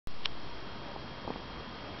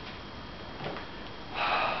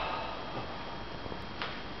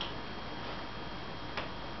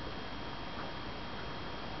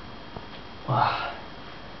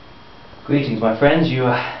Greetings, my friends. You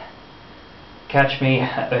catch me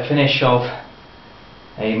at the finish of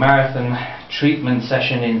a marathon treatment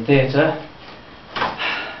session in theatre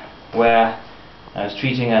where I was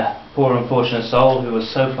treating a poor unfortunate soul who was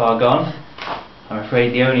so far gone. I'm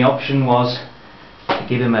afraid the only option was to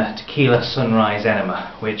give him a tequila sunrise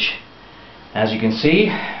enema, which, as you can see,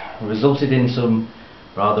 resulted in some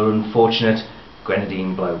rather unfortunate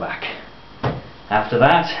grenadine blowback. After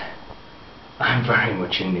that, I'm very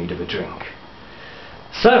much in need of a drink.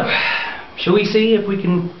 So, shall we see if we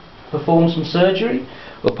can perform some surgery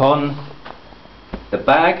upon the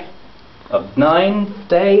bag of 9th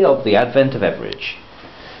day of the Advent of Everidge?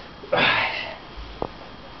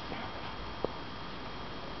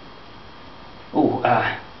 Oh,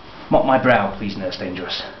 mop my brow, please, Nurse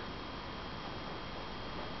Dangerous.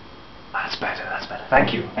 That's better, that's better.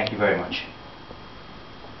 Thank you very much.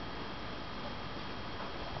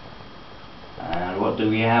 And what do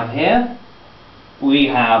we have here? We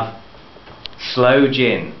have sloe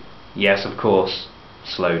gin. Yes, of course,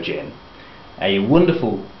 sloe gin. A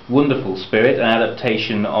wonderful, wonderful spirit, an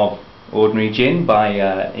adaptation of ordinary gin by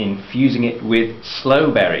infusing it with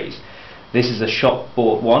sloe berries. This is a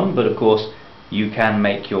shop-bought one, but of course you can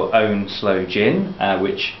make your own sloe gin,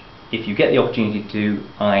 which, if you get the opportunity to do,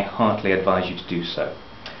 I heartily advise you to do so.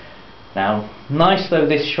 Now, nice though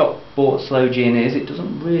this shop-bought sloe gin is, it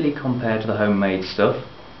doesn't really compare to the homemade stuff.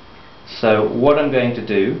 So what I'm going to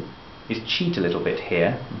do is cheat a little bit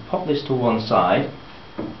here and pop this to one side,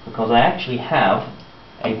 because I actually have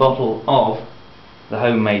a bottle of the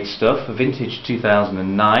homemade stuff, a vintage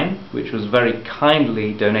 2009, which was very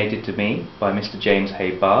kindly donated to me by Mr. James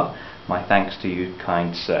Haybar. My thanks to you,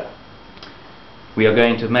 kind sir. We are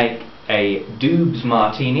going to make a Doobs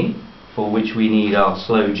Martini, for which we need our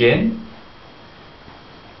sloe gin,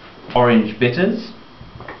 orange bitters,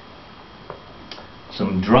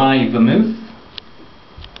 some dry vermouth,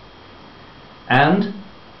 and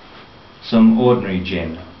some ordinary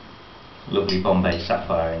gin, lovely Bombay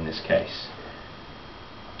Sapphire in this case.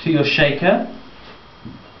 To your shaker,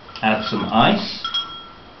 add some ice,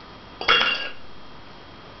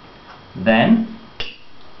 then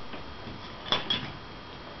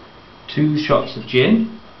 2 shots of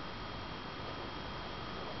gin,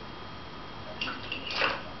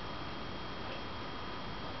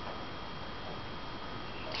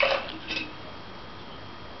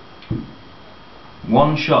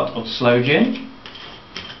 one shot of sloe gin,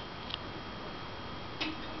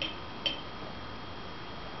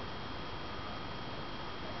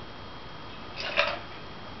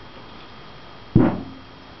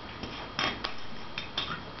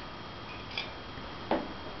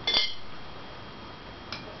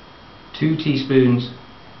 two teaspoons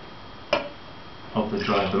of the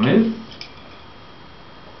dry vermouth,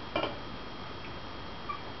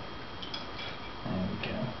 there we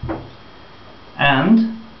go,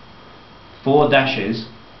 and 4 dashes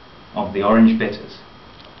of the orange bitters.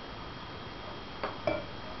 There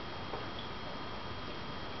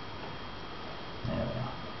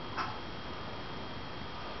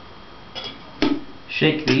we are.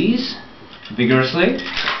 Shake these vigorously.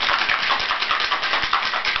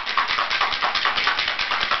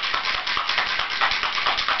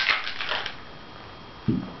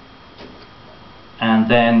 And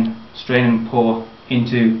then strain and pour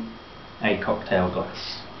into a cocktail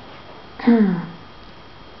glass.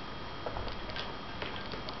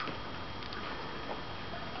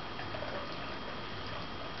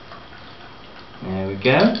 There we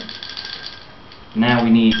go. Now we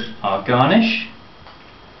need our garnish,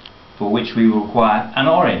 for which we will require an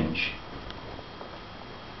orange.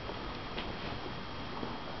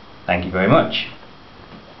 Thank you very much.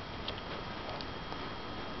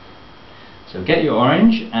 So get your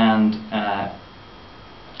orange and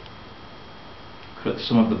cut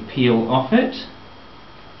some of the peel off it.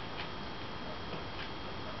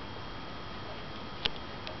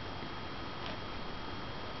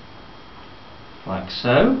 Like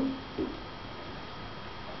so.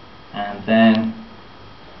 And then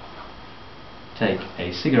take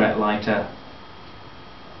a cigarette lighter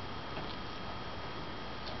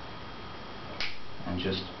and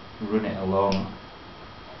just run it along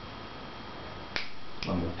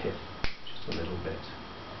the pith, just a little bit,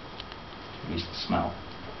 to release the smell.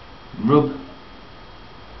 Rub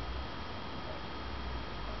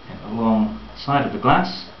it along the side of the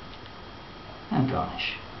glass and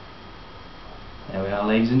garnish. There we are,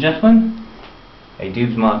 ladies and gentlemen, a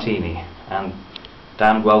Doobs Martini, and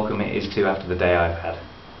damned welcome it is too after the day I've had.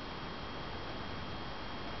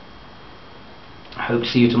 I hope to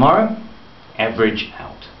see you tomorrow. Everidge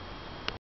out.